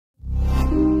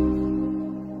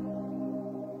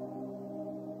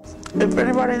If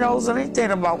anybody knows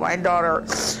anything about my daughter,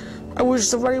 I wish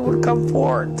somebody would come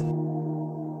forward.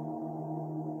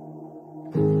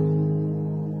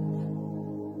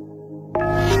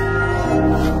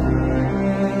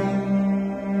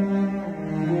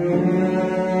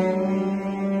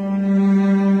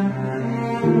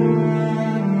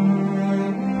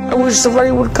 I wish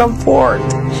somebody would come forward,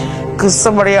 because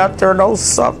somebody out there knows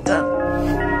something.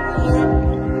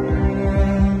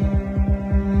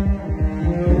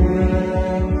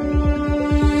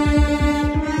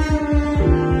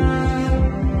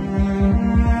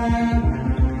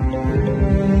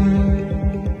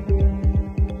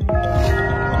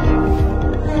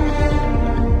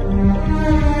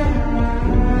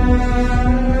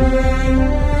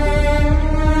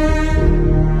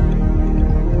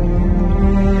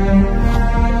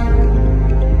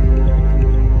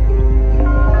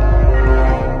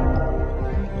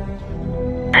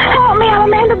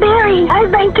 Amandei Berry.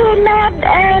 I've been kidnapped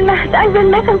and I've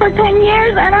been missing for 10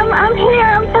 years and I'm here.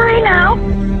 I'm free now.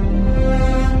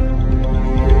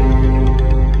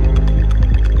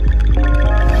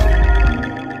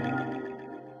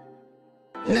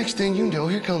 Next thing you know,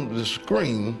 here comes the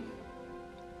scream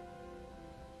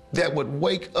that would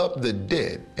wake up the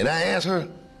dead. And I asked her,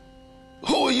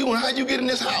 who are you and how'd you get in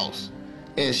this house?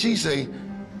 And she say,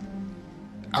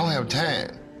 I don't have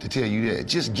time to tell you that.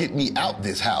 Just get me out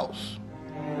this house.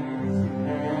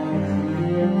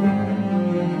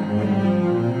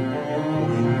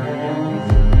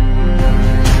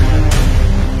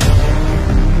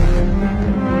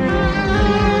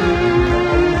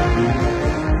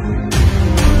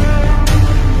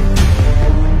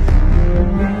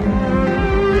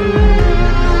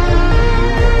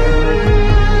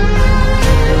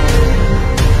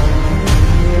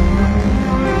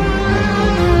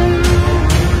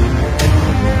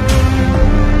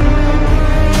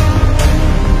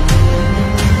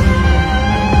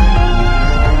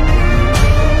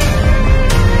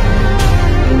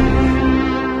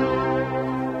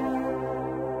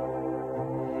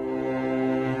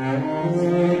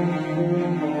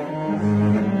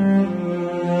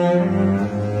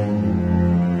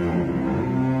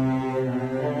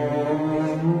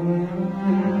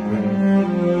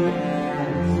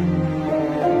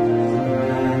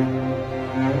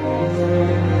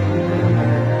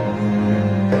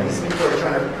 These people are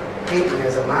trying to paint me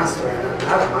as a monster, and I'm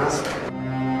not a monster.